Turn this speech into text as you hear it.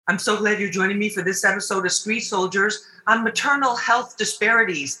I'm so glad you're joining me for this episode of Street Soldiers on maternal health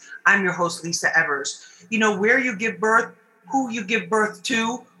disparities. I'm your host, Lisa Evers. You know, where you give birth, who you give birth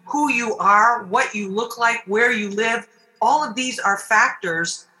to, who you are, what you look like, where you live, all of these are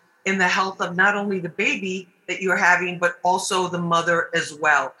factors in the health of not only the baby that you're having, but also the mother as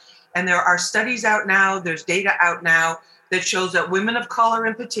well. And there are studies out now, there's data out now that shows that women of color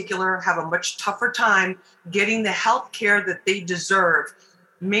in particular have a much tougher time getting the health care that they deserve,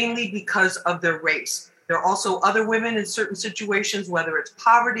 mainly because of their race. There are also other women in certain situations, whether it's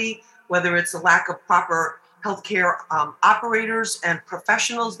poverty, whether it's a lack of proper healthcare operators and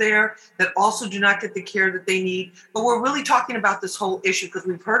professionals there that also do not get the care that they need. But we're really talking about this whole issue because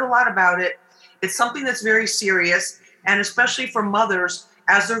we've heard a lot about it. It's something that's very serious, and especially for mothers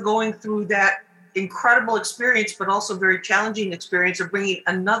as they're going through that incredible experience, but also very challenging experience of bringing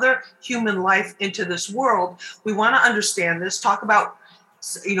another human life into this world. We want to understand this, talk about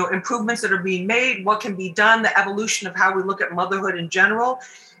improvements that are being made, what can be done, the evolution of how we look at motherhood in general,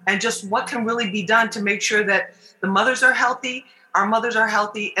 and just what can really be done to make sure that the mothers are healthy, our mothers are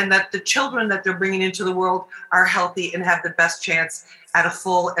healthy, and that the children that they're bringing into the world are healthy and have the best chance at a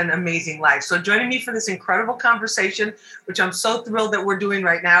full and amazing life. So joining me for this incredible conversation, which I'm so thrilled that we're doing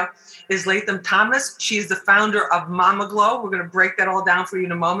right now, is Latham Thomas. She is the founder of Mama Glow. We're going to break that all down for you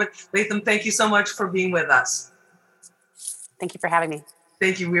in a moment. Latham, thank you so much for being with us. Thank you for having me.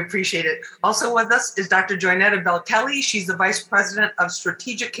 Thank you. We appreciate it. Also with us is Dr. Joynetta Bell-Kelly. She's the Vice President of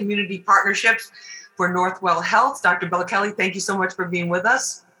Strategic Community Partnerships for Northwell Health. Dr. Bell-Kelly, thank you so much for being with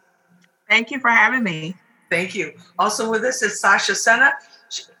us. Thank you for having me. Thank you. Also with us is Sasha Sena.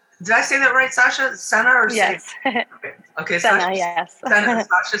 Did I say that right, Sasha? Sena or yes. Okay. Sena, Sasha, yes.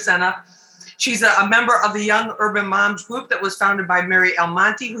 Sasha Sena. She's a member of the Young Urban Moms group that was founded by Mary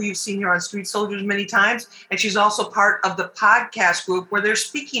Almonte, who you've seen here on Street Soldiers many times. And she's also part of the podcast group where they're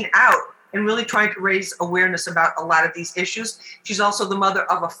speaking out and really trying to raise awareness about a lot of these issues. She's also the mother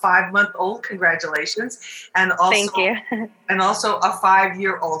of a 5-month-old, congratulations. And also, thank you. And also a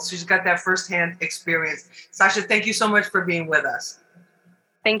 5-year-old. So she's got that firsthand experience. Sasha, thank you so much for being with us.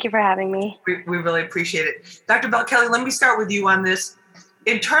 Thank you for having me. We really appreciate it. Dr. Bell-Kelly, let me start with you on this.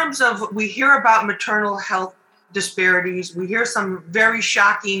 In terms of, we hear about maternal health disparities, we hear some very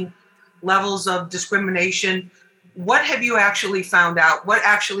shocking levels of discrimination. What have you actually found out? What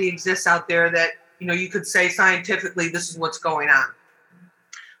actually exists out there that, you could say scientifically, this is what's going on?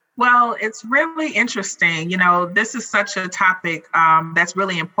 Well, it's really interesting. This is such a topic that's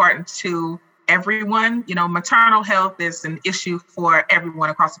really important to everyone. Maternal health is an issue for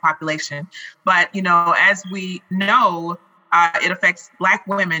everyone across the population. But, as we know, it affects Black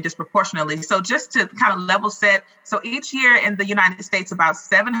women disproportionately. So just to kind of level set, so each year in the United States, about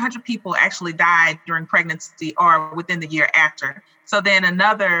 700 people actually died during pregnancy or within the year after. So then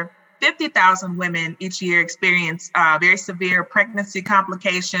another 50,000 women each year experience very severe pregnancy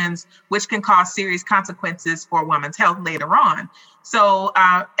complications, which can cause serious consequences for a woman's health later on. So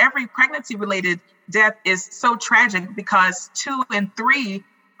every pregnancy-related death is so tragic because 2 in 3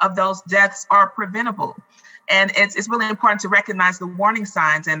 of those deaths are preventable. And it's really important to recognize the warning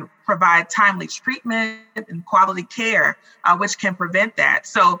signs and provide timely treatment and quality care, which can prevent that.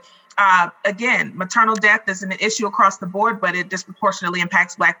 So again, maternal death is an issue across the board, but it disproportionately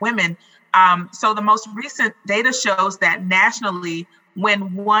impacts Black women. So the most recent data shows that nationally,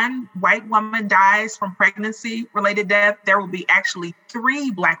 when one white woman dies from pregnancy-related death, there will be actually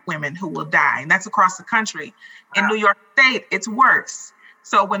 3 Black women who will die, and that's across the country. Wow. In New York State, it's worse.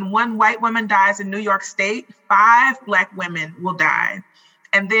 So when one white woman dies in New York State, 5 Black women will die.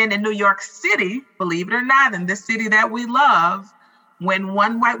 And then in New York City, believe it or not, in this city that we love, when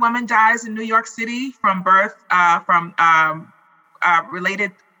one white woman dies in New York City from birth, from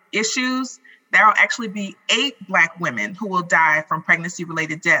related issues, there will actually be 8 Black women who will die from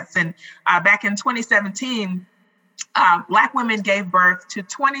pregnancy-related deaths. And back in 2017, Black women gave birth to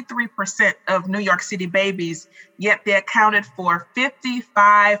 23% of New York City babies, yet they accounted for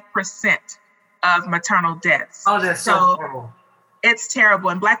 55% of maternal deaths. Oh, that's so terrible. It's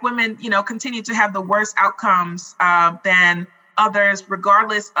terrible. And Black women, continue to have the worst outcomes than others,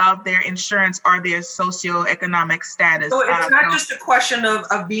 regardless of their insurance or their socioeconomic status. So it's not just a question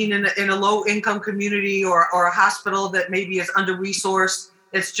of being in a low-income community or a hospital that maybe is under-resourced.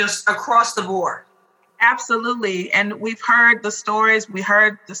 It's just across the board. Absolutely. And we've heard the stories. We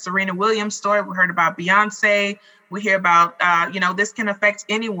heard the Serena Williams story. We heard about Beyonce. We hear about, this can affect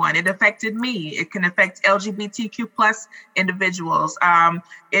anyone. It affected me. It can affect LGBTQ plus individuals.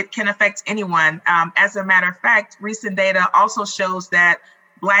 It can affect anyone. As a matter of fact, recent data also shows that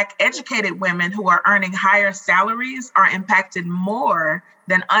Black educated women who are earning higher salaries are impacted more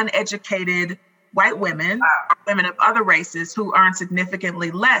than uneducated white women, or women of other races who earn significantly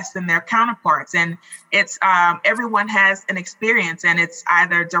less than their counterparts. And it's everyone has an experience, and it's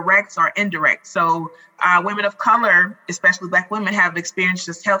either direct or indirect. So women of color, especially Black women, have experienced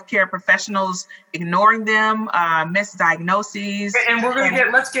just healthcare professionals ignoring them, misdiagnoses. And we're going to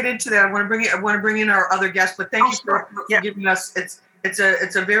let's get into that. I want to bring in our other guests, but thank you for giving us. It's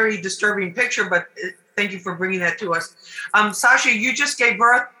a very disturbing picture, but thank you for bringing that to us. Sasha, you just gave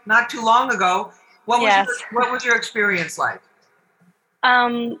birth not too long ago. What was your experience like?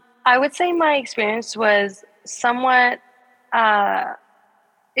 I would say my experience was somewhat,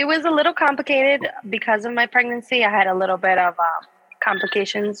 it was a little complicated because of my pregnancy. I had a little bit of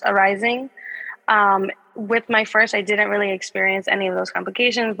complications arising. With my first, I didn't really experience any of those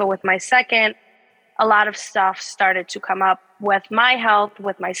complications, but with my second, a lot of stuff started to come up with my health,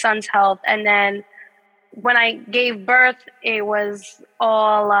 with my son's health. And then when I gave birth, it was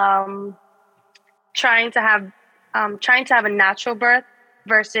all trying to have a natural birth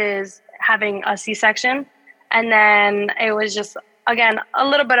versus having a C-section. And then it was just, again, a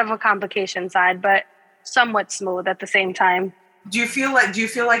little bit of a complication side, but somewhat smooth at the same time. Do you feel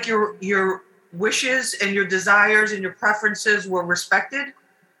like your wishes and your desires and your preferences were respected?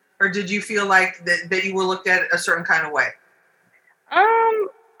 Or did you feel like that you were looked at a certain kind of way?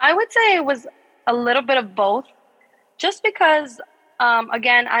 I would say it was a little bit of both, just because,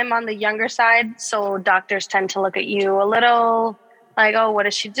 again, I'm on the younger side. So doctors tend to look at you a little like, oh, what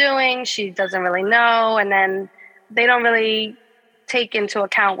is she doing? She doesn't really know. And then they don't really take into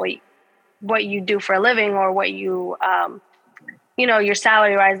account what you do for a living or what you, your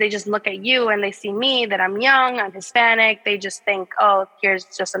salary rise. They just look at you and they see me, that I'm young, I'm Hispanic. They just think, oh, here's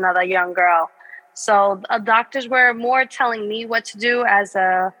just another young girl. So doctors were more telling me what to do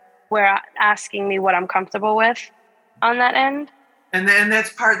were asking me what I'm comfortable with on that end. And then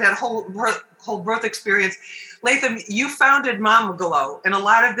that's part of that whole birth experience. Latham, you founded Mama Glow, and a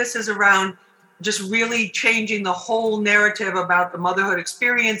lot of this is around just really changing the whole narrative about the motherhood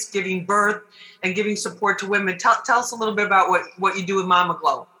experience, giving birth and giving support to women. Tell us a little bit about what you do with Mama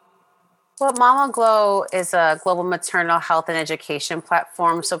Glow. Well, Mama Glow is a global maternal health and education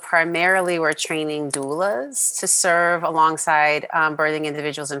platform. So primarily we're training doulas to serve alongside birthing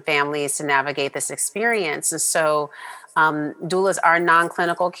individuals and families to navigate this experience. And so doulas are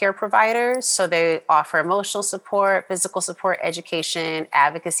non-clinical care providers. So they offer emotional support, physical support, education,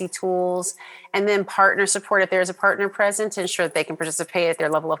 advocacy tools, and then partner support if there's a partner present to ensure that they can participate at their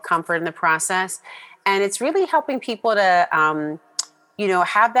level of comfort in the process. And it's really helping people to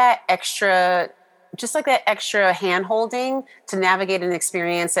have that extra, just like that extra hand-holding to navigate an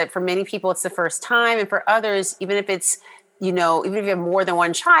experience that for many people, it's the first time. And for others, even if it's, even if you have more than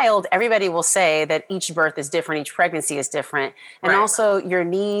one child, everybody will say that each birth is different, each pregnancy is different. And also your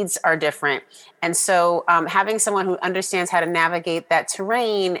needs are different. And so having someone who understands how to navigate that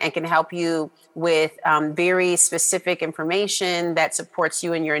terrain and can help you with very specific information that supports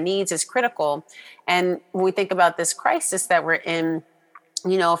you and your needs is critical. And when we think about this crisis that we're in,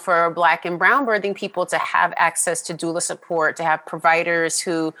 for Black and brown birthing people to have access to doula support, to have providers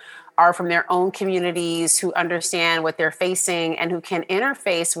who are from their own communities, who understand what they're facing and who can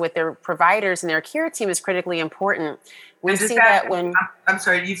interface with their providers and their care team is critically important. We see that when... I'm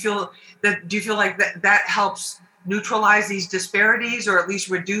sorry, do you feel like that helps neutralize these disparities or at least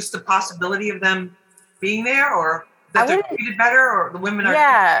reduce the possibility of them being there, or that they're treated better, or the women are...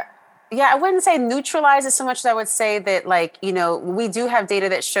 Yeah, I wouldn't say neutralize it so much as I would say that, we do have data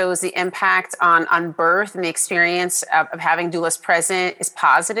that shows the impact on birth and the experience of having doulas present is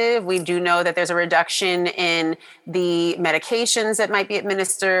positive. We do know that there's a reduction in the medications that might be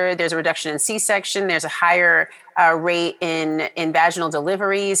administered. There's a reduction in C-section. There's a higher rate in vaginal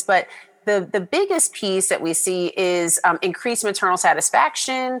deliveries. But the biggest piece that we see is increased maternal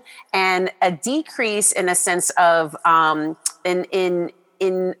satisfaction and a decrease in a sense of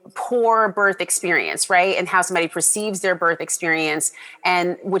in poor birth experience, right? And how somebody perceives their birth experience,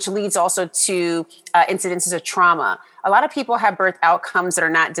 and which leads also to incidences of trauma. A lot of people have birth outcomes that are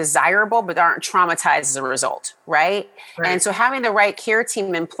not desirable, but aren't traumatized as a result, right? And so having the right care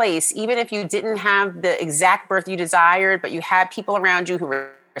team in place, even if you didn't have the exact birth you desired, but you had people around you who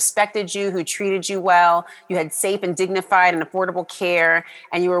respected you, who treated you well, you had safe and dignified and affordable care,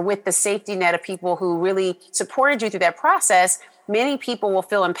 and you were with the safety net of people who really supported you through that process, many people will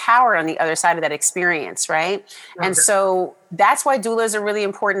feel empowered on the other side of that experience, right? Okay. And so that's why doulas are really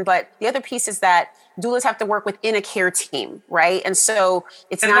important. But the other piece is that doulas have to work within a care team, right? And so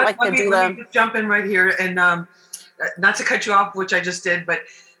it's not like the doula... Let me just jump in right here. And not to cut you off, which I just did, but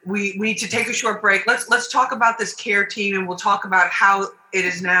we need to take a short break. Let's talk about this care team, and we'll talk about how it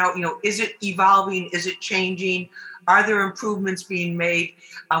is now. Is it evolving? Is it changing? Are there improvements being made?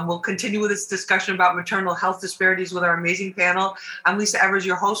 We'll continue with this discussion about maternal health disparities with our amazing panel. I'm Lisa Evers,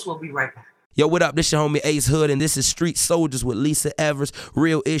 your host. We'll be right back. Yo, what up? This your homie Ace Hood, and this is Street Soldiers with Lisa Evers.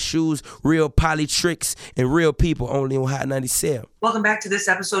 Real issues, real politics, and real people only on Hot 97. Welcome back to this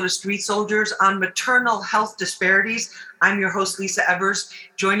episode of Street Soldiers on maternal health disparities. I'm your host, Lisa Evers.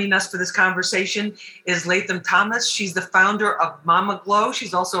 Joining us for this conversation is Latham Thomas. She's the founder of Mama Glow.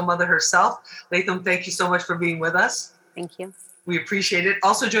 She's also a mother herself. Latham, thank you so much for being with us. Thank you. We appreciate it.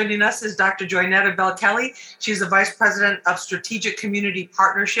 Also joining us is Dr. Joynetta Bell Kelly. She's the Vice President of Strategic Community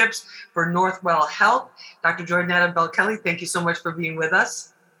Partnerships for Northwell Health. Dr. Joynetta Bell Kelly, thank you so much for being with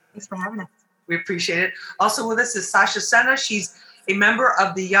us. Thanks for having us. We appreciate it. Also with us is Sasha Senna. She's a member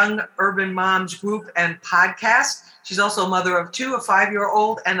of the Young Urban Moms group and podcast. She's also a mother of two, a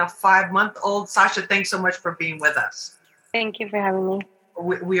 5-year-old and a 5-month-old. Sasha, thanks so much for being with us. Thank you for having me.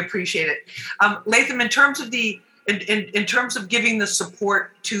 We appreciate it. Latham, in terms of in terms of giving the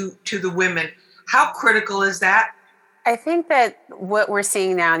support to the women, how critical is that? I think that what we're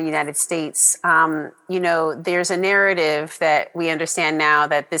seeing now in the United States, there's a narrative that we understand now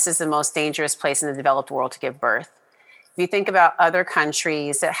that this is the most dangerous place in the developed world to give birth. If you think about other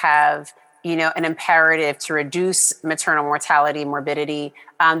countries that have, an imperative to reduce maternal mortality, morbidity,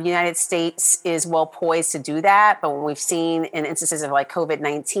 the United States is well poised to do that. But when we've seen in instances of like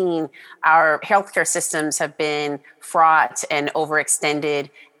COVID-19, our healthcare systems have been fraught and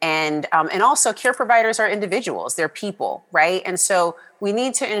overextended. And also care providers are individuals, they're people, right? And so we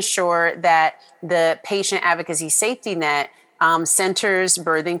need to ensure that the patient advocacy safety net centers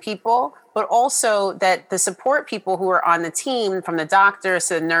birthing people, but also that the support people who are on the team, from the doctors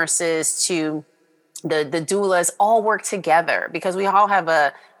to the nurses to the doulas, all work together because we all have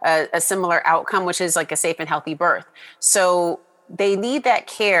a similar outcome, which is like a safe and healthy birth. So they need that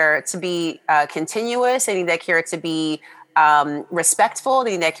care to be continuous. They need that care to be respectful.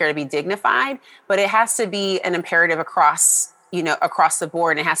 They need that care to be dignified, but it has to be an imperative across the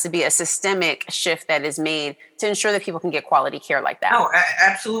board. And it has to be a systemic shift that is made to ensure that people can get quality care like that. Oh,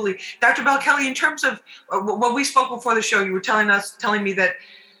 absolutely. Dr. Bell Kelly, in terms of what we spoke before the show, you were telling me that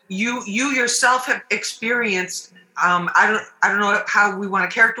you yourself have experienced, I don't know how we want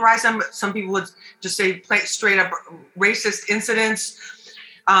to characterize them, but some people would just say straight up racist incidents,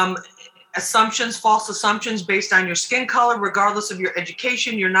 false assumptions based on your skin color, regardless of your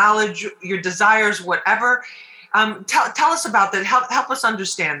education, your knowledge, your desires, whatever. Tell us about that. Help us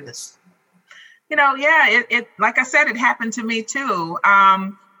understand this. It like I said, it happened to me too.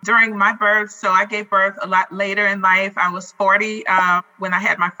 During my birth, so I gave birth a lot later in life. I was 40 when I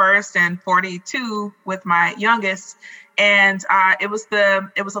had my first, and 42 with my youngest. And it was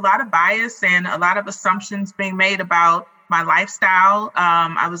a lot of bias and a lot of assumptions being made about my lifestyle.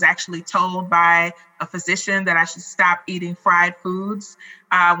 I was actually told by a physician that I should stop eating fried foods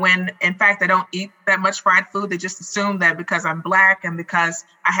when in fact I don't eat that much fried food. They just assumed that because I'm Black and because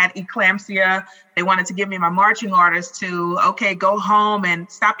I had eclampsia, they wanted to give me my marching orders to, okay, go home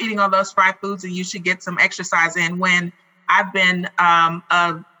and stop eating all those fried foods and you should get some exercise in, when I've been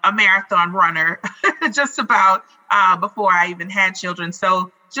a marathon runner just about before I even had children.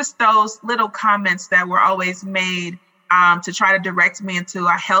 So just those little comments that were always made to try to direct me into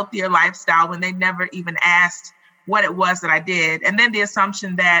a healthier lifestyle when they never even asked what it was that I did. And then the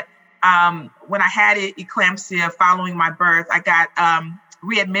assumption that when I had eclampsia following my birth, I got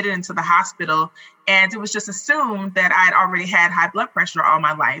readmitted into the hospital, and it was just assumed that I'd already had high blood pressure all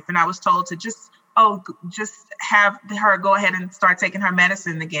my life. And I was told to just have her go ahead and start taking her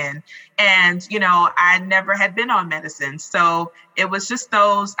medicine again. And, I never had been on medicine. So it was just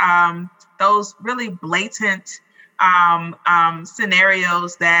those really blatant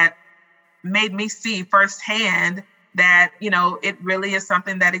scenarios that made me see firsthand that, it really is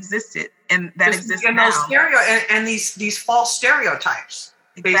something that existed and that exists now. And these false stereotypes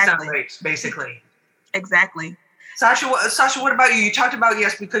based on race, basically. Exactly. Sasha, what about you? You talked about,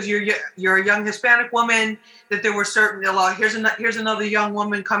 yes, because you're a young Hispanic woman, that there were certain, here's another young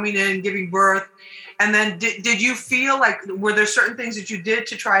woman coming in, giving birth. And then did you feel like, were there certain things that you did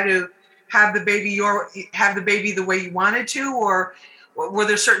to try to have the baby the way you wanted to, or were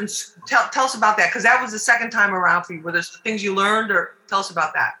there certain, tell us about that, because that was the second time around for you. Were there things you learned, or tell us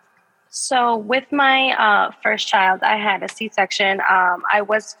about that? So with my first child, I had a C-section. I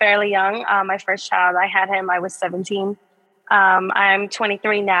was fairly young. My first child, I had him, I was 17. I'm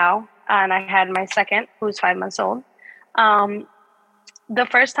 23 now, and I had my second, who's 5 months old. the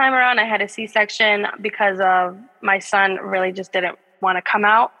first time around, I had a C-section because of my son really just didn't want to come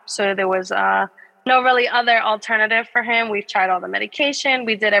out. So there was no really other alternative for him. We've tried all the medication.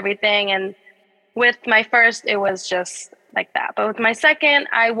 We did everything. And with my first, it was just like that. But with my second,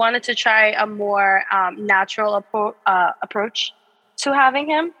 I wanted to try a more natural approach to having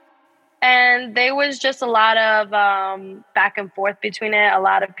him. And there was just a lot of back and forth between it. A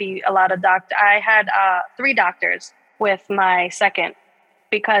lot of doctors. I had 3 doctors with my second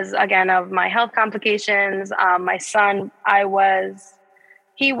because, again, of my health complications. My son,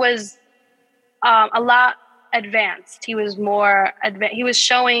 he was a lot advanced. He was more advanced. He was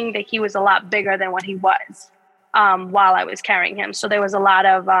showing that he was a lot bigger than what he was while I was carrying him. So there was a lot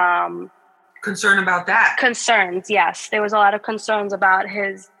of concern about that. Concerns, yes. There was a lot of concerns about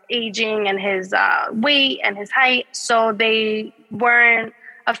his aging and his weight and his height. So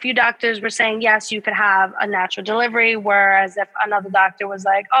a few doctors were saying, yes, you could have a natural delivery. Whereas if another doctor was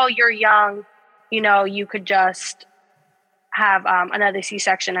like, oh, you're young, you could just have another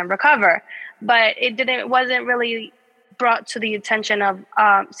C-section and recover. But it wasn't really brought to the attention of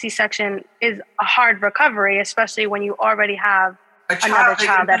C-section is a hard recovery, especially when you already have another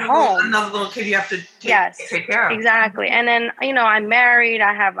child at home. Another little kid you have to take care of. Exactly. And then, I'm married,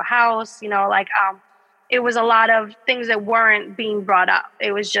 I have a house, it was a lot of things that weren't being brought up.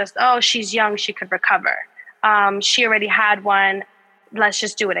 It was just, oh, she's young, she could recover. She already had one, let's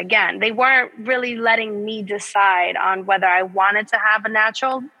just do it again. They weren't really letting me decide on whether I wanted to have a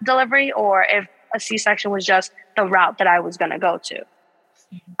natural delivery or if a C-section was just the route that I was going to go to.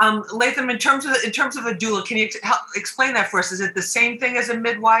 Latham, in terms of a doula, can you explain that for us? Is it the same thing as a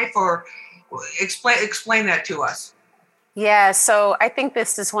midwife, or explain that to us? Yeah, so I think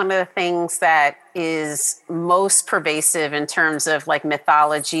this is one of the things that is most pervasive in terms of like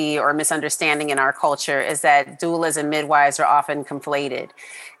mythology or misunderstanding in our culture is that doulas and midwives are often conflated.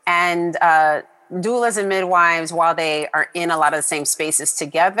 And doulas and midwives, while they are in a lot of the same spaces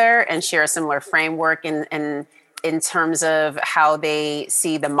together and share a similar framework in terms of how they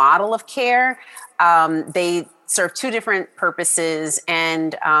see the model of care, they serve 2 different purposes.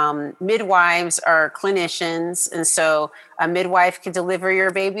 And midwives are clinicians. And so a midwife could deliver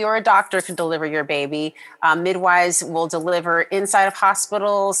your baby or a doctor could deliver your baby. Midwives will deliver inside of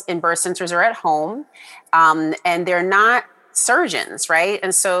hospitals, in birth centers, or at home. And they're not surgeons, right?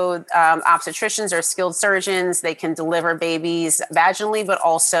 And so obstetricians are skilled surgeons. They can deliver babies vaginally, but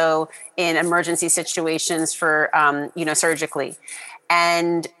also in emergency situations for, surgically.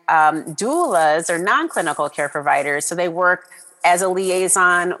 And doulas are non-clinical care providers. So they work as a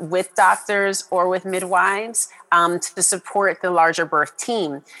liaison with doctors or with midwives to support the larger birth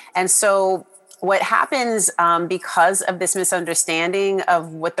team. And so what happens because of this misunderstanding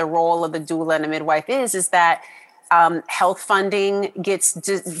of what the role of the doula and a midwife is that health funding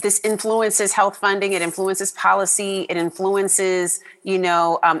this influences health funding. It influences policy. It influences,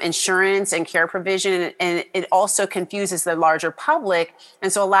 insurance and care provision. And it also confuses the larger public.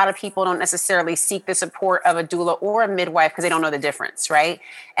 And so a lot of people don't necessarily seek the support of a doula or a midwife because they don't know the difference, right?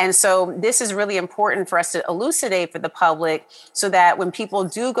 And so this is really important for us to elucidate for the public so that when people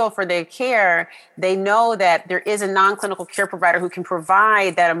do go for their care, they know that there is a non-clinical care provider who can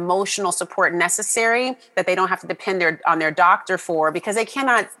provide that emotional support necessary that they don't have to depend on their doctor for, because they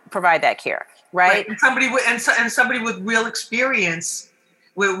cannot provide that care, right? And somebody with real experience,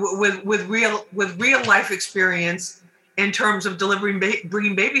 with real life experience in terms of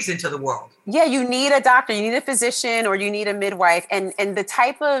bringing babies into the world. Yeah, you need a doctor, you need a physician, or you need a midwife, and the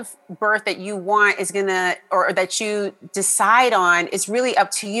type of birth that you want or that you decide on is really up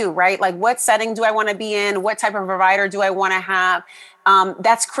to you, right? Like, what setting do I want to be in? What type of provider do I want to have?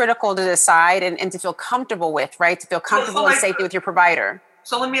 That's critical to decide and to feel comfortable with, right? To feel comfortable and safety with your provider.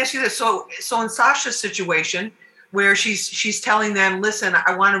 So let me ask you this. So in Sasha's situation, where she's telling them, listen,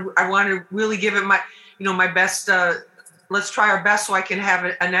 I want to really give it my best. Let's try our best so I can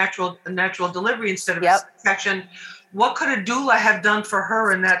have a natural delivery instead of a C-section. What could a doula have done for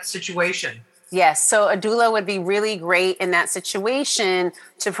her in that situation? Yes. So a doula would be really great in that situation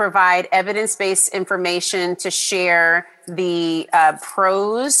to provide evidence-based information, to share the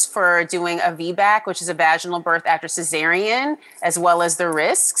pros for doing a VBAC, which is a vaginal birth after cesarean, as well as the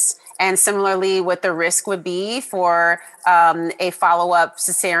risks. And similarly, what the risk would be for a follow-up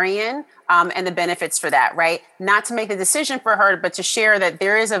cesarean and the benefits for that, right? Not to make the decision for her, but to share that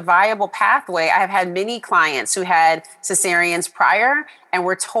there is a viable pathway. I have had many clients who had cesareans prior and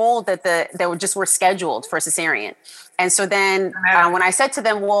were told that they were scheduled for cesarean. And so then when I said to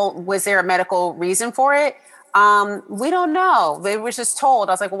them, well, was there a medical reason for it? We don't know. They were just told.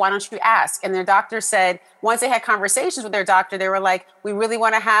 I was like, well, why don't you ask? And their doctor said, once they had conversations with their doctor, they were like, we really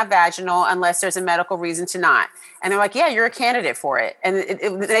want to have vaginal unless there's a medical reason to not. And they're like, yeah, you're a candidate for it. And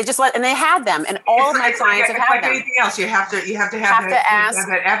they just and they had them. And all of my clients have had them. Anything else, you have to ask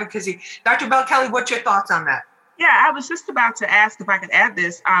that advocacy. Dr. Bell Kelly, what's your thoughts on that? Yeah, I was just about to ask if I could add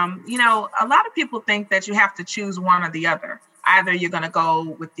this. A lot of people think that you have to choose one or the other. Either you're going to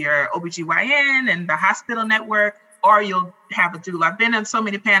go with your OBGYN and the hospital network, or you'll have a doula. I've been in so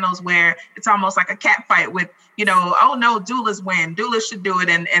many panels where it's almost like a cat fight with, oh no, doulas win. Doulas should do it.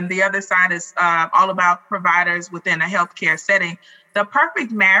 And the other side is all about providers within a healthcare setting. The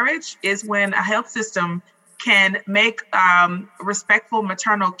perfect marriage is when a health system can make respectful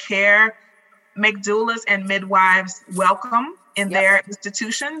maternal care, make doulas and midwives welcome in their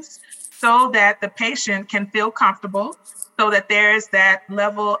institutions so that the patient can feel comfortable, so that there's that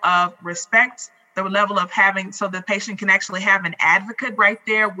level of respect, the level of having, so the patient can actually have an advocate right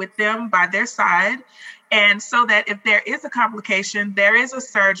there with them by their side. And so that if there is a complication, there is a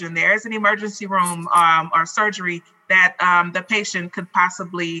surgeon, there is an emergency room or surgery that the patient could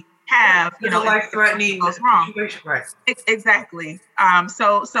possibly have, life-threatening goes wrong. Right. Exactly.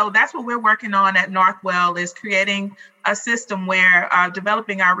 So that's what we're working on at Northwell, is creating a system where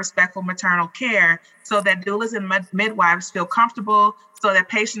developing our respectful maternal care so that doulas and midwives feel comfortable, so that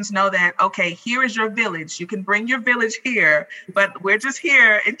patients know that, okay, here is your village. You can bring your village here, but we're just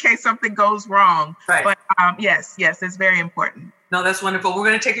here in case something goes wrong. Right. But yes, it's very important. No, that's wonderful. We're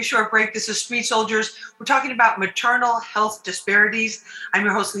going to take a short break. This is Street Soldiers. We're talking about maternal health disparities. I'm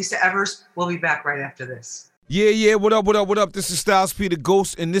your host, Lisa Evers. We'll be back right after this. Yeah, what up? This is Styles P the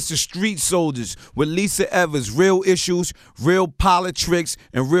Ghost, and this is Street Soldiers with Lisa Evers. Real issues, real politics,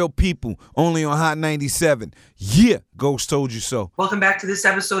 and real people, only on Hot 97. Yeah, Ghost told you so. Welcome back to this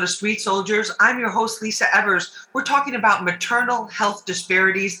episode of Street Soldiers. I'm your host, Lisa Evers. We're talking about maternal health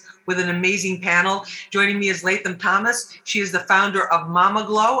disparities with an amazing panel. Joining me is Latham Thomas. She is the founder of Mama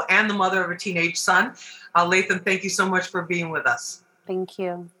Glow and the mother of a teenage son. Latham, thank you so much for being with us. Thank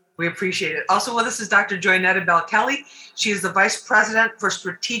you. We appreciate it. Also with us is Dr. Joynetta Bell Kelly. She is the Vice President for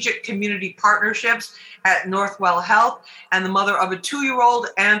Strategic Community Partnerships at Northwell Health and the mother of a 2-year-old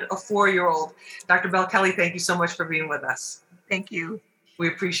and a 4-year-old. Dr. Bell Kelly, thank you so much for being with us. Thank you. We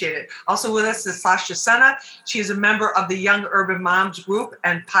appreciate it. Also with us is Sasha Senna. She is a member of the Young Urban Moms group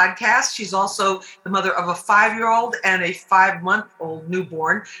and podcast. She's also the mother of a 5-year-old and a 5-month-old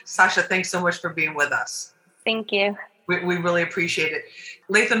newborn. Sasha, thanks so much for being with us. Thank you. We really appreciate it.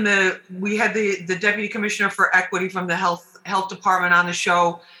 Latham, we had the Deputy Commissioner for Equity from the Health Department on the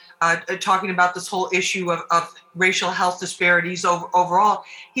show talking about this whole issue of racial health disparities overall.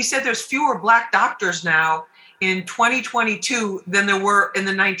 He said there's fewer Black doctors now in 2022 than there were in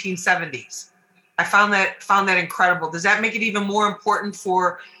the 1970s. I found that incredible. Does that make it even more important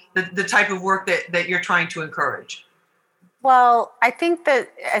for the type of work that you're trying to encourage? Well, I think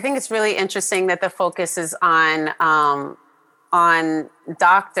it's really interesting that the focus is on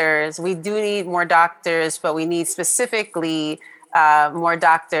doctors. We do need more doctors, but we need specifically more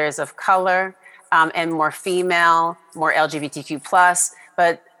doctors of color and more female, more LGBTQ plus.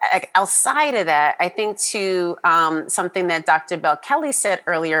 But outside of that, I think to something that Dr. Bell Kelly said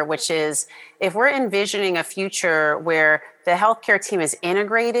earlier, which is if we're envisioning a future where the healthcare team is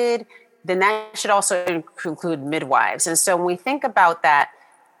integrated, then that should also include midwives. And so when we think about that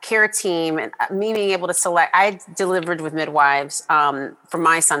care team and me being able to select, I delivered with midwives for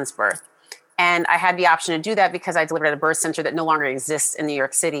my son's birth. And I had the option to do that because I delivered at a birth center that no longer exists in New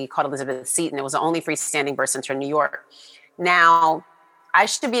York City called Elizabeth Seton. It was the only freestanding birth center in New York. Now, I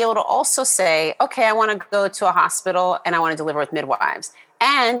should be able to also say, okay, I want to go to a hospital and I want to deliver with midwives.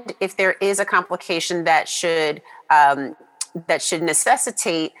 And if there is a complication that should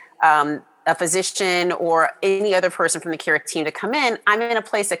necessitate a physician or any other person from the care team to come in, I'm in a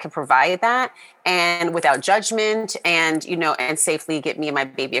place that can provide that and without judgment and safely get me and my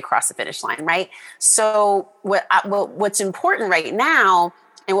baby across the finish line, right? So what's important right now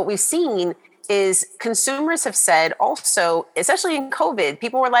and what we've seen is consumers have said also, especially in COVID,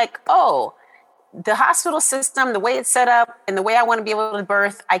 people were like, oh, the hospital system, the way it's set up and the way I want to be able to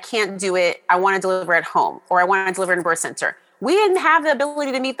birth, I can't do it. I want to deliver at home or I want to deliver in a birth center. We didn't have the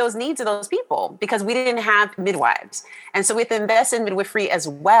ability to meet those needs of those people because we didn't have midwives. And so we have to invest in midwifery as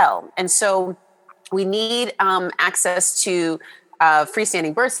well. And so we need access to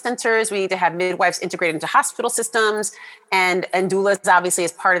freestanding birth centers. We need to have midwives integrated into hospital systems and doulas obviously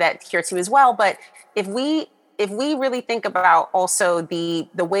as part of that care team as well. But if we really think about also the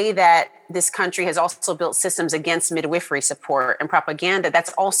way that this country has also built systems against midwifery support and propaganda,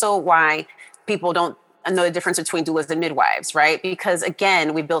 that's also why people don't know the difference between doulas and midwives, right? Because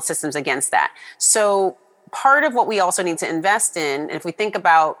again, we built systems against that. So part of what we also need to invest in, and if we think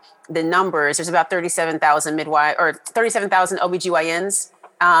about the numbers, there's about 37,000 midwives or 37,000 OBGYNs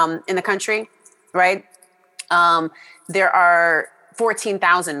in the country, right? There are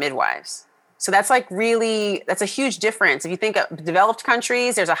 14,000 midwives. So that's that's a huge difference. If you think of developed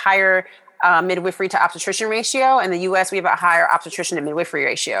countries, there's a higher midwifery to obstetrician ratio. In the US, we have a higher obstetrician to midwifery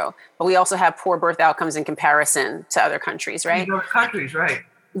ratio, but we also have poor birth outcomes in comparison to other countries, right? Countries, right.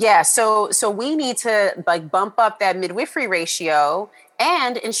 Yeah, so we need to bump up that midwifery ratio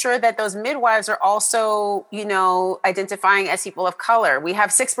and ensure that those midwives are also, identifying as people of color. We have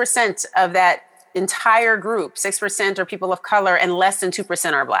 6% of that entire group, 6% are people of color, and less than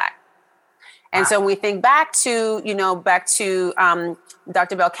 2% are Black. And so when we think back to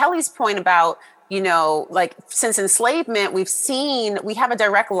Dr. Bell Kelly's point about, since enslavement, we have a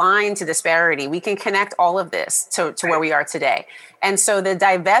direct line to disparity. We can connect all of this to where we are today. And so the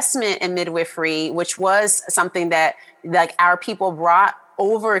divestment in midwifery, which was something that our people brought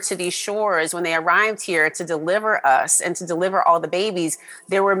over to these shores when they arrived here to deliver us and to deliver all the babies,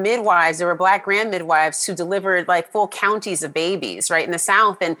 there were Black grand midwives who delivered full counties of babies, right, in the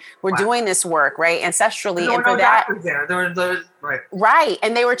South. And we're doing this work, right, ancestrally. And for that, right.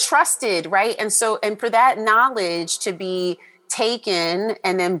 And they were trusted, right. And for that knowledge to be taken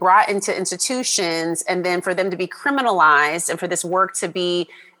and then brought into institutions, and then for them to be criminalized, and for this work to be,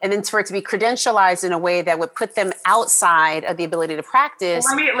 and then for it to be credentialized in a way that would put them outside of the ability to practice.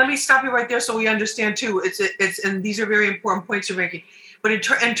 Well, let me stop you right there so we understand too. It's and these are very important points you're making. But in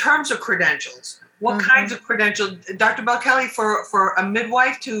terms of credentials, what kinds of credentials, Dr. Bell Kelly, for a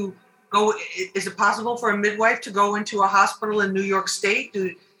midwife to go? Is it possible for a midwife to go into a hospital in New York State?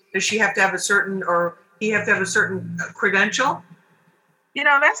 Does she have to have a certain, or he have to have a certain credential?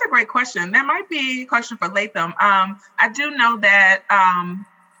 That's a great question. That might be a question for Latham. I do know that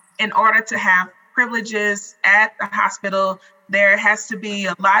in order to have privileges at the hospital, there has to be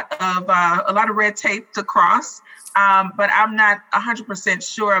a lot of red tape to cross. But I'm not 100%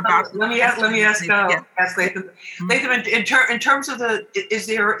 sure about. Let me ask Latham. Latham, in terms of is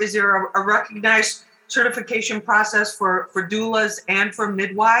there a recognized certification process for doulas and for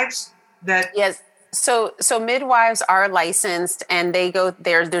midwives that? Yes. So midwives are licensed, and they go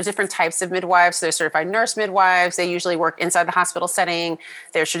there. There's different types of midwives. There's certified nurse midwives. They usually work inside the hospital setting.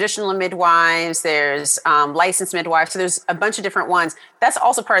 There's traditional midwives. There's licensed midwives. So there's a bunch of different ones. That's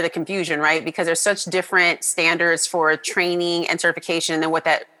also part of the confusion, right? Because there's such different standards for training and certification, and how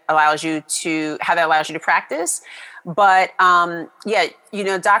that allows you to practice. But Dr.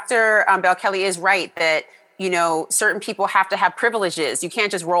 Bell Kelly is right that, certain people have to have privileges. You can't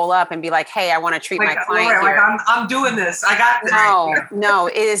just roll up and be like, hey, I want to treat my client here. I'm doing this. I got this. No,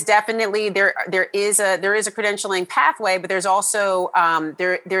 it is definitely, there is a credentialing pathway, but there's also,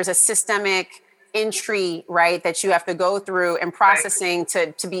 there's a systemic entry, right, that you have to go through and processing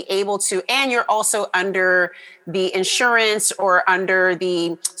to be able to, and you're also under the insurance or under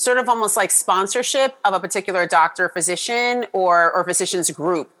the sort of almost like sponsorship of a particular doctor, physician, or physician's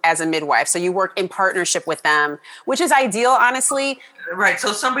group as a midwife. So you work in partnership with them, which is ideal, honestly. Right.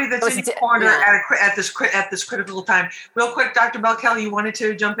 So somebody that's in your corner at this critical time. Real quick, Dr. Bell Kelly, you wanted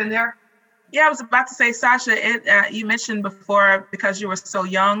to jump in there? Yeah, I was about to say, Sasha, you mentioned before, because you were so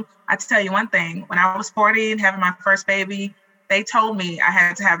young, I tell you one thing, when I was 40 and having my first baby, they told me I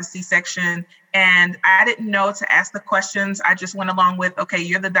had to have a C-section, and I didn't know to ask the questions. I just went along with, okay,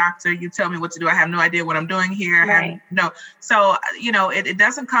 you're the doctor, you tell me what to do. I have no idea what I'm doing here. Right. So, it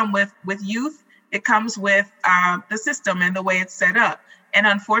doesn't come with youth. It comes with the system and the way it's set up. And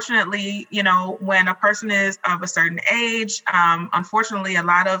unfortunately, when a person is of a certain age, unfortunately, a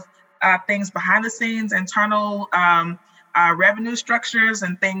lot of things behind the scenes, internal revenue structures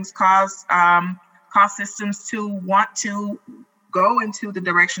and things cause systems to want to go into the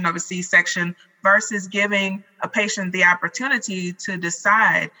direction of a C-section versus giving a patient the opportunity to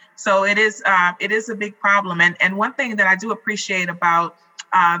decide. So it is a big problem. And one thing that I do appreciate about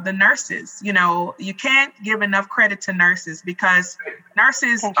the nurses, you can't give enough credit to nurses, because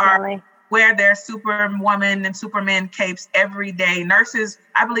nurses are wear their superwoman and superman capes every day. Nurses,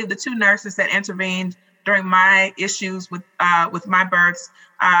 I believe the two nurses that intervened during my issues with my births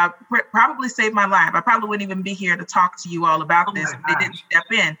probably saved my life. I probably wouldn't even be here to talk to you all about this if they didn't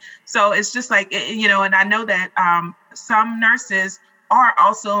step in. So it's just like, and I know that some nurses are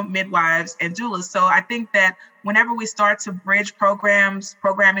also midwives and doulas. So I think that whenever we start to bridge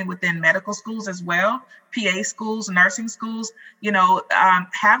programming within medical schools as well, PA schools, nursing schools,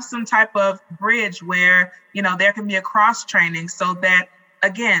 have some type of bridge where, there can be a cross training so that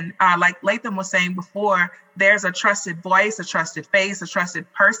again, like Latham was saying before, there's a trusted voice, a trusted face, a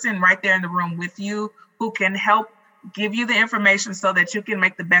trusted person right there in the room with you who can help give you the information so that you can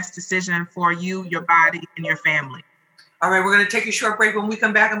make the best decision for you, your body, and your family. All right, we're going to take a short break. When we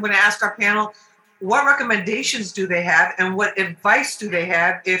come back, I'm going to ask our panel, what recommendations do they have and what advice do they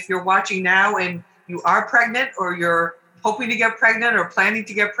have if you're watching now and you are pregnant or you're hoping to get pregnant or planning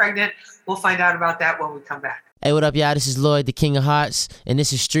to get pregnant? We'll find out about that when we come back. Hey, what up, y'all? This is Lloyd, the King of Hearts, and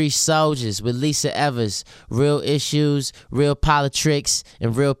this is Street Soldiers with Lisa Evers. Real issues, real politics,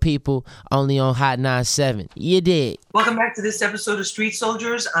 and real people, only on Hot 97. You dig? Welcome back to this episode of Street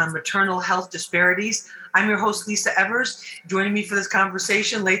Soldiers on maternal health disparities. I'm your host, Lisa Evers. Joining me for this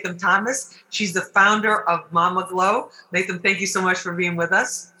conversation, Latham Thomas. She's the founder of Mama Glow. Latham, thank you so much for being with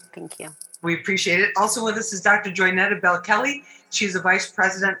us. Thank you. We appreciate it. Also with us is Dr. Joynetta Bell Kelly. She's the Vice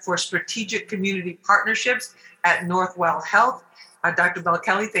President for Strategic Community Partnerships at Northwell Health. Dr. Bell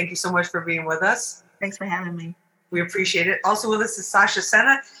Kelly, thank you so much for being with us. Thanks for having me. We appreciate it. Also with us is Sasha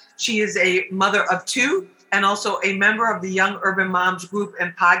Senna. She is a mother of two and also a member of the Young Urban Moms group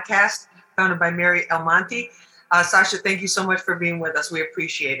and podcast founded by Mary Almonte. Sasha, thank you so much for being with us. We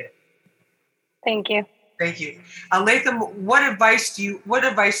appreciate it. Thank you. Thank you. Latham, what advice do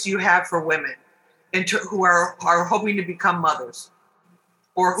you have for women who are hoping to become mothers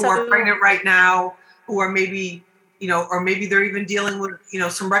or who are pregnant right now, who are maybe, or maybe they're even dealing with,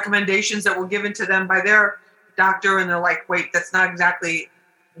 some recommendations that were given to them by their doctor and they're like, wait, that's not exactly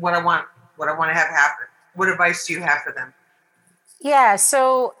what I want to have happen. What advice do you have for them? Yeah,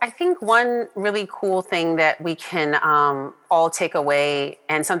 so I think one really cool thing that we can all take away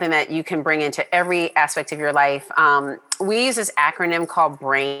and something that you can bring into every aspect of your life, we use this acronym called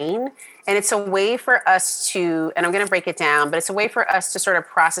BRAIN, and it's a way for us to, and I'm going to break it down, but it's a way for us to sort of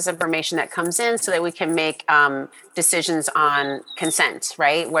process information that comes in so that we can make decisions on consent,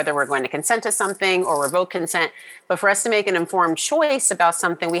 right? Whether we're going to consent to something or revoke consent. But for us to make an informed choice about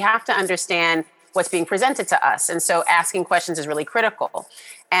something, we have to understand what's being presented to us. And so asking questions is really critical.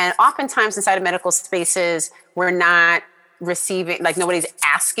 And oftentimes inside of medical spaces, we're not receiving, like nobody's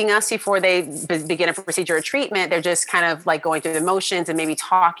asking us before they begin a procedure or treatment. They're just kind of like going through the motions and maybe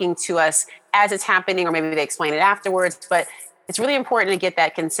talking to us as it's happening, or maybe they explain it afterwards. But it's really important to get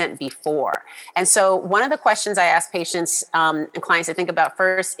that consent before. And so one of the questions I ask patients and clients to think about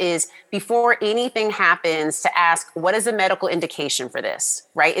first is, before anything happens, to ask, what is the medical indication for this,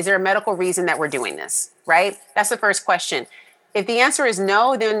 right? Is there a medical reason that we're doing this, right? That's the first question. If the answer is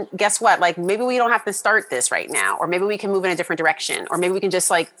no, then guess what? Like maybe we don't have to start this right now, or maybe we can move in a different direction, or maybe we can just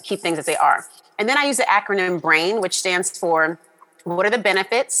like keep things as they are. And then I use the acronym BRAIN, which stands for, what are the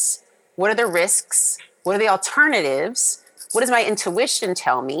benefits? What are the risks? What are the alternatives? What does my intuition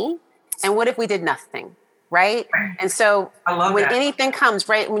tell me? And what if we did nothing, right? And so when anything comes,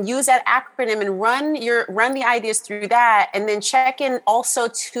 right, when you use that acronym and run the ideas through that, and then check in also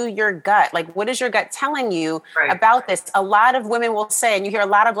to your gut. Like, what is your gut telling you about this? A lot of women will say, and you hear a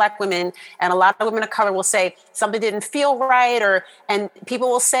lot of Black women and a lot of women of color will say something didn't feel right, and people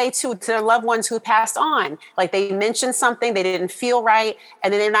will say to their loved ones who passed on, like they mentioned something, they didn't feel right,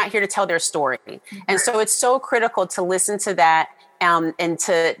 and then they're not here to tell their story. And so it's so critical to listen to that. And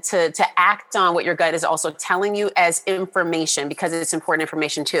to act on what your gut is also telling you as information, because it's important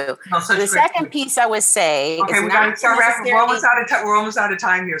information too. So the second piece I would say, okay, we got to start wrapping. We're almost out of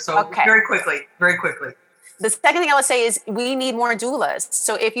time here. So very quickly. The second thing I would say is we need more doulas.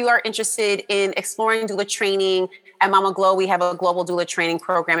 So if you are interested in exploring doula training at Mama Glow, we have a global doula training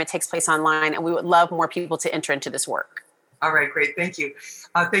program. It takes place online, and we would love more people to enter into this work. All right, great. Thank you.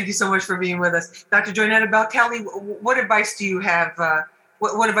 Thank you so much for being with us. Dr. Joynetta Bell Kelly, what advice do you have?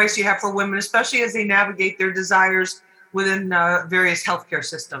 What advice do you have for women, especially as they navigate their desires within various healthcare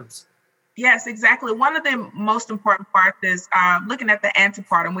systems? Yes, exactly. One of the most important parts is looking at the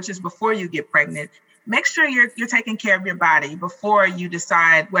antepartum, which is before you get pregnant. Make sure you're taking care of your body before you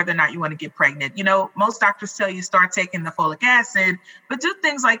decide whether or not you want to get pregnant. Most doctors tell you start taking the folic acid, but do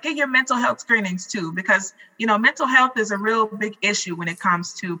things like get your mental health screenings too, because, mental health is a real big issue when it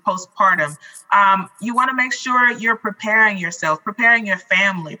comes to postpartum. You want to make sure you're preparing yourself, preparing your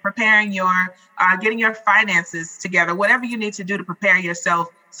family, preparing getting your finances together, whatever you need to do to prepare yourself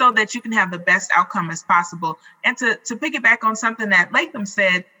so that you can have the best outcome as possible. And to piggyback on something that Latham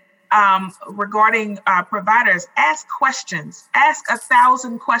said, regarding providers, ask questions. Ask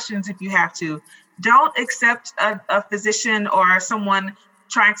 1,000 questions if you have to. Don't accept a physician or someone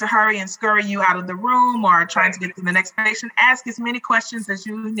trying to hurry and scurry you out of the room or trying to get to the next patient. Ask as many questions as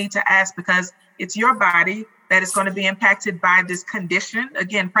you need to ask, because it's your body that is going to be impacted by this condition.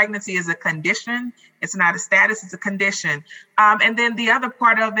 Again, pregnancy is a condition. It's not a status, it's a condition. And then the other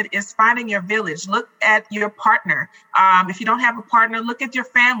part of it is finding your village. Look at your partner. If you don't have a partner, look at your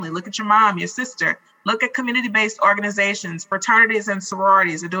family. Look at your mom, your sister. Look at community-based organizations. Fraternities and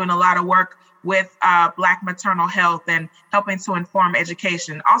sororities are doing a lot of work with Black maternal health and helping to inform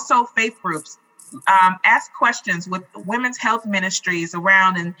education. Also, faith groups. Ask questions with women's health ministries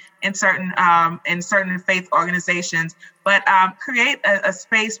around in certain faith organizations, but create a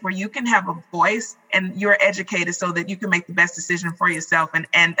space where you can have a voice and you're educated so that you can make the best decision for yourself.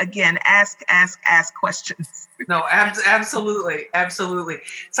 And again, ask questions. No, absolutely.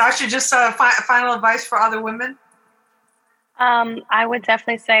 Sasha, just final advice for other women? I would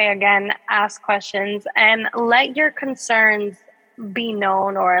definitely say, again, ask questions and let your concerns be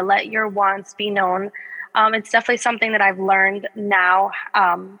known, or let your wants be known. It's definitely something that I've learned now,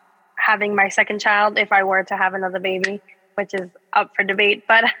 having my second child, if I were to have another baby, which is up for debate.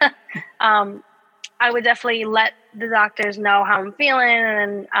 But I would definitely let the doctors know how I'm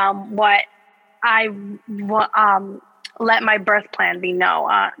feeling and what I let my birth plan be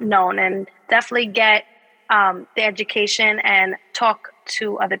known, and definitely get the education and talk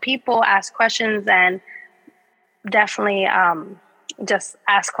to other people, ask questions, and definitely just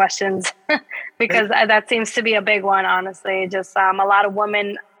ask questions because that seems to be a big one, honestly. Just a lot of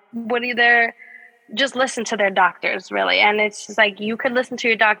women would either just listen to their doctors, really. And it's just like, you could listen to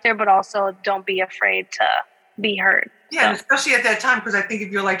your doctor, but also don't be afraid to be heard. Yeah, and especially at that time, because I think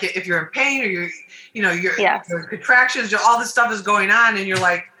if you're in pain, or your contractions, all this stuff is going on, and you're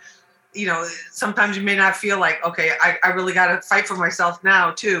like, sometimes you may not feel like, okay, I really got to fight for myself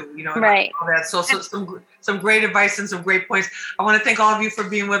now too, right. All that. So some great advice and some great points. I want to thank all of you for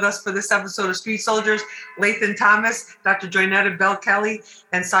being with us for this episode of Street Soldiers. Lathan Thomas, Dr. Joynetta Bell Kelly,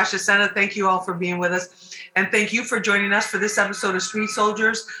 and Sasha Senna, thank you all for being with us. And thank you for joining us for this episode of Street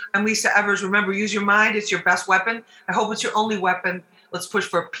Soldiers. I'm Lisa Evers. Remember, use your mind. It's your best weapon. I hope it's your only weapon. Let's push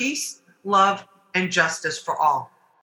for peace, love, and justice for all.